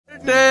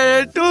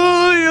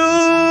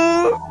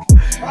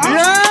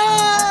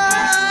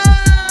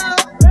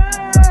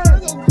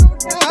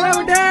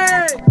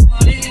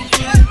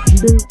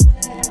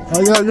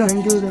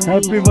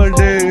Happy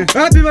birthday,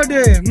 happy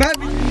birthday.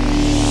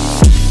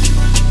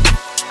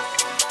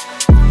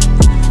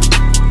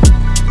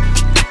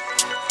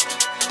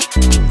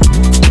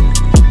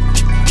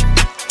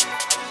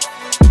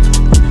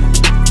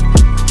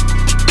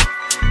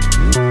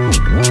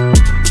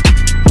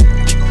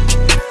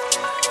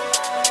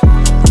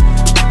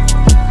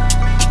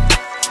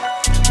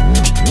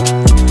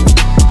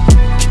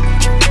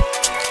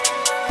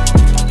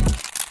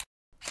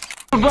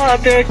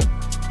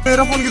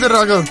 मेरा phone किधर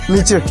राघव?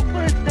 नीचे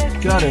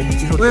क्या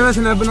रहे? मैं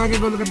स्नैप बना के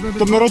कॉल करता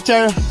तो मेरा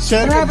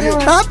शेयर कर दिया।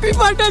 Happy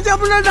birthday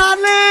Jamuna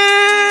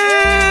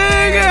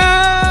darling.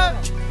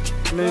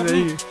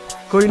 नहीं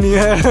कोई नहीं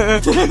है।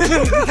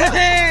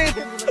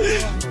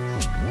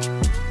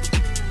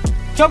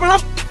 चपड़ा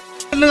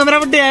मेरा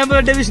बर्थडे है,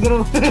 बर्थडे विश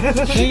करो।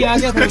 नहीं आ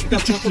गया था।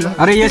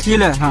 अरे ये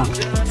सील है। हाँ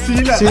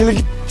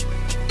सील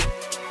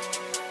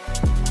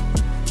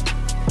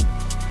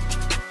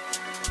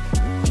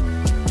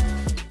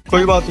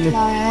कोई बात नहीं,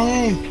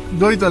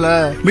 दो ही तला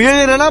है भैया।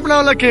 ये रहना अपना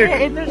वाला केक।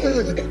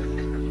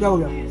 क्या हो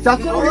गया?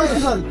 चाकू इसके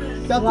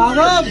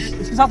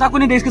साथ चाकू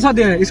नहीं दे, इसके साथ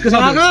दे, इसके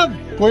साथ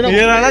कोई ना।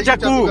 ये रहना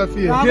चाकू।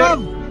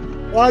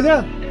 आजा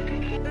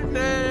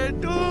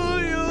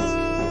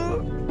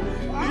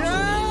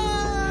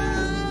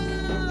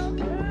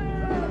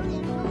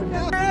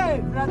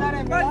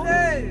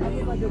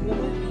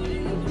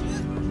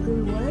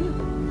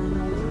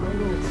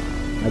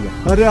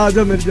अरे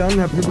आजा मेरी जान।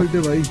 हैप्पी बर्थडे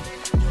भाई।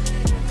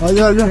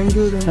 आजा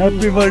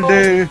हैप्पी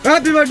बर्थडे,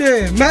 हैप्पी बर्थडे।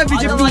 मैं भी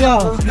चिपकूंगा,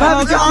 मैं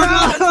भी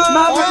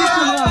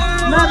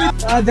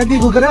जल्दी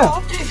भूख रहा।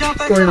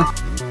 कोई ना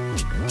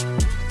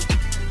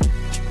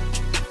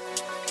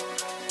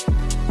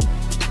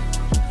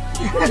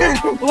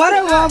अरे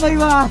वाह भाई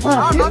वाह।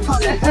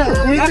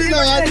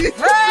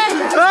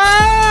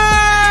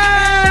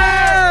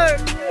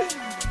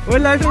 वो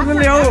लाइट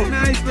ले आओ।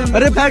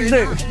 अरे फेंक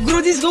दे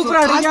गुरुजी इसको।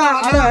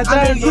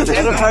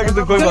 फेंक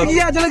दे कोई बात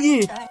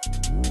नहीं।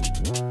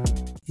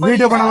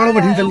 वीडियो बनाने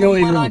बैठी चल जाओ।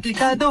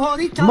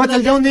 मैं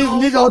चल जाऊँ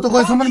नहीं जाओ तो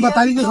कोई समझ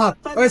बता नहीं साथ।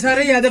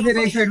 सारे याद है फिर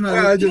एक साइड में मैं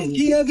आया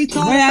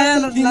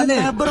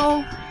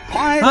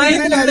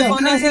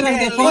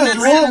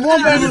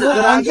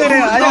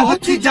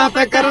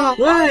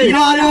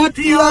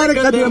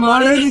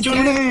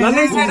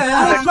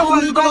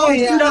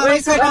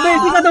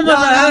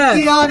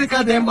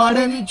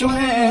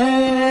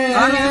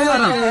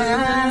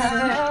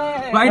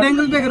वाइड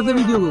एंगल पे करते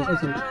वीडियो को।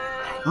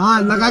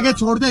 हाँ लगा के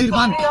छोड़ दे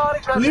इरफान।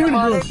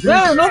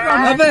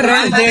 अबे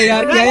रहने दे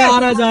यार, क्या आ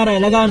रहा जा रहा है।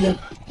 लगा दे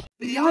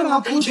यार।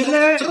 आप पूछ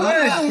ले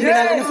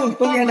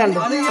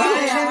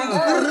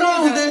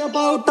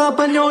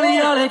पंजोली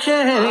वाले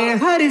शहर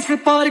हर इस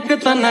पार्क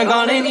तन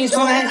गाने नहीं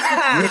सुने।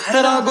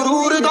 तेरा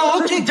गुरूर दो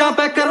चीजा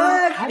पे कर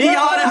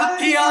यार,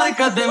 हथियार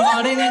कदे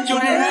मारे नहीं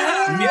चुने।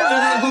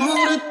 तेरा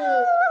गुरूर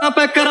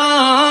पे करा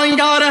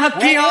यार,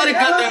 हथियार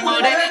कदे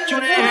मारे नहीं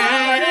चुने।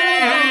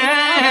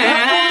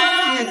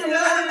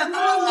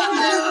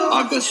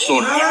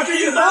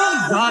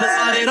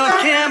 सारे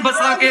रखे हैं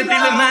बसा के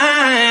दिल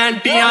में,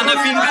 एंटिया ने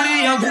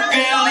फिंगरियां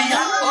भुके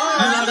वालियां।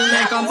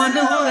 लड़ने का मन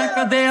हो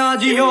कदे आ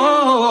जियो,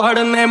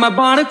 हड़ने में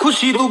बाण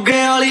खुशी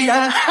रुगे वाली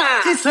है।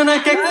 किसने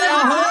के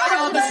कया होया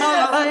याद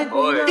सारा रहे,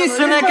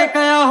 किसने के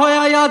कया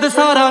होया याद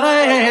सारा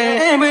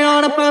रहे।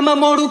 बयान पे मैं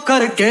मोड़ू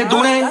करके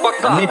दुए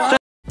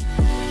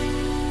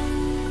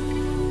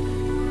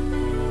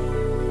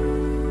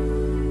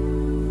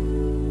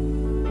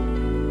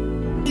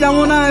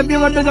Jamuna. Happy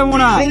birthday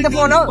Jamuna. Happy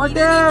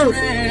birthday,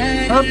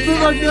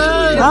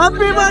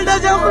 happy birthday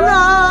Jamuna.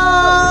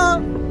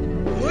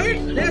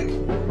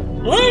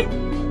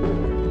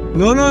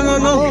 No no no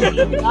no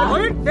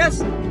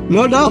no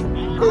no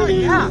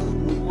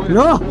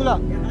no.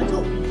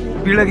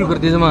 पीड़ा क्यों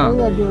करती है जमा?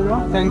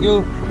 Thank you.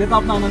 ये तो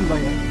अपना आनंद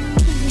भाई है।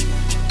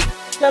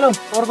 चलो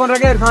और कौन रह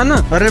गया? इरफान।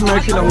 अरे मैं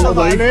खिलाऊंगा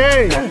भाई।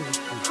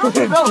 Bro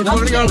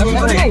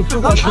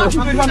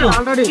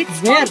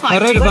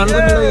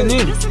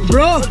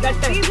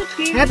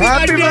happy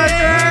birthday.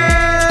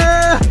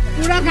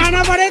 पूरा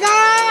खाना पड़ेगा,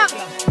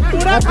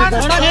 पूरा खाना।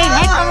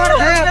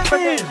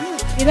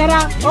 इधर आ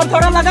और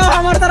थोड़ा लगाओ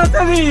हमारी तरफ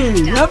से भी।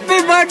 Happy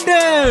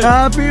birthday,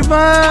 happy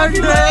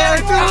birthday,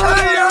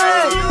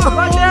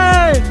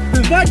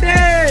 birthday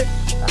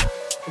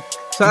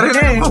सारे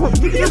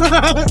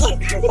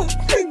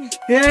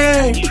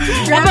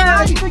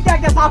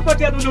क्या साफ कर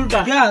दिया तूने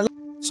उल्टा क्या?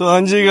 So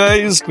हाँ जी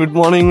guys, good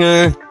morning.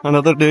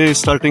 Another day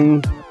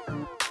starting.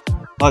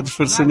 आज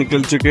फिर से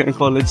निकल चुके हैं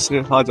कॉलेज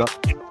से। आजा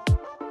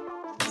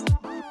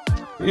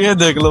ये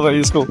देख लो भाई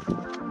इसको।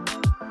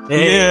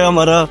 ये है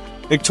हमारा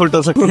एक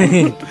छोटा सा।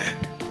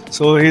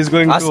 So he is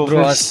going to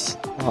office.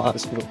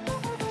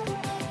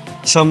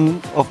 Some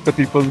of the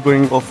people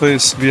going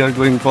office. We are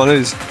going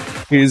college.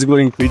 He is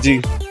going PG.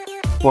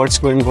 What's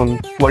going on?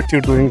 What you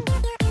doing?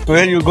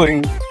 Where you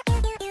going?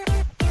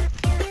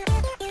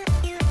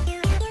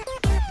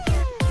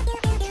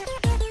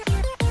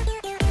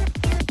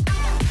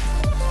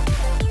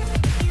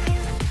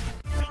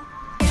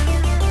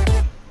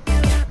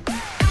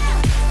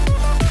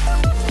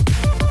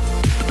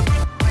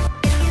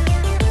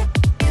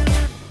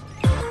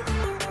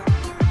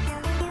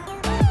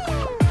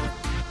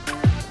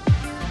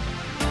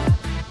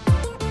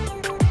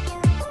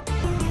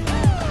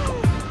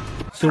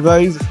 So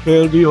guys,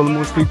 here we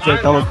almost reached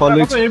at our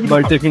college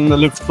by taking the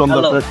lift from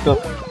the tractor.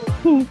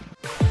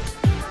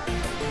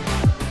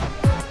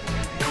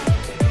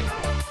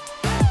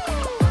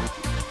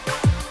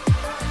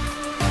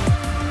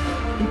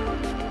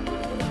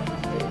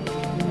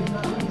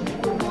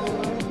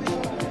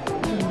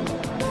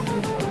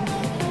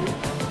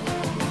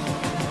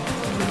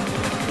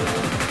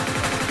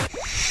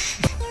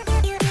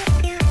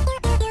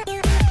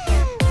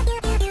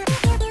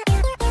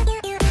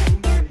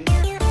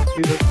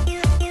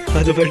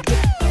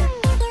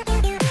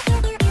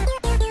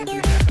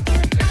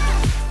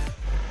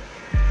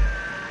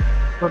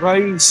 So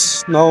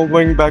guys, now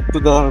going back to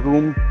the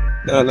room,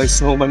 like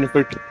no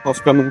benefit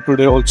of coming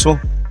today also.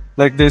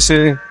 Like they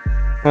say,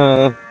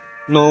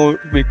 no,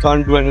 we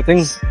can't do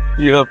anything.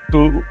 You have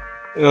to,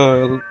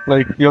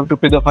 you have to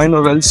pay the fine,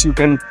 or else you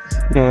can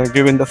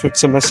give in the fifth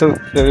semester.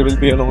 There will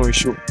be no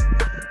issue.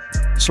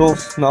 So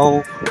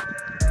now,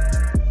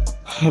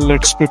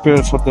 let's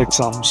prepare for the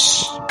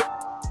exams.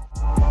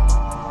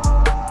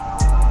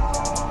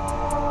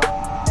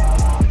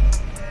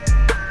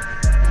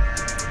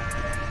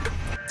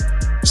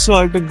 So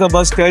I took the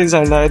bus, guys,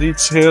 and I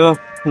reached here.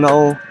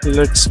 Now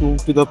let's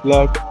move to the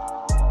flat.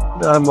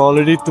 I'm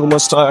already too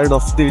much tired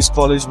of these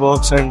college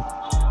works and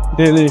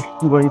daily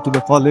going to the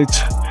college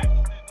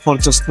for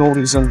just no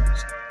reason.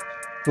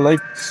 Like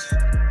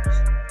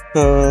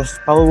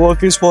our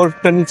work is for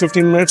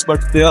 10-15 minutes,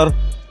 but they are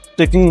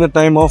taking the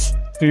time of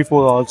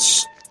 3-4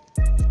 hours.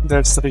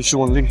 That's the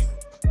issue only.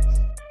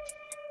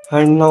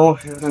 And now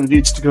here I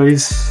reached,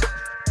 guys,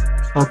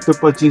 after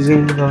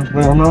purchasing the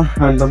banana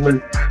and the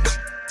milk.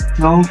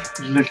 Now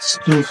let's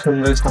do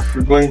some rest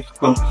after going to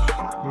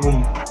the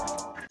room.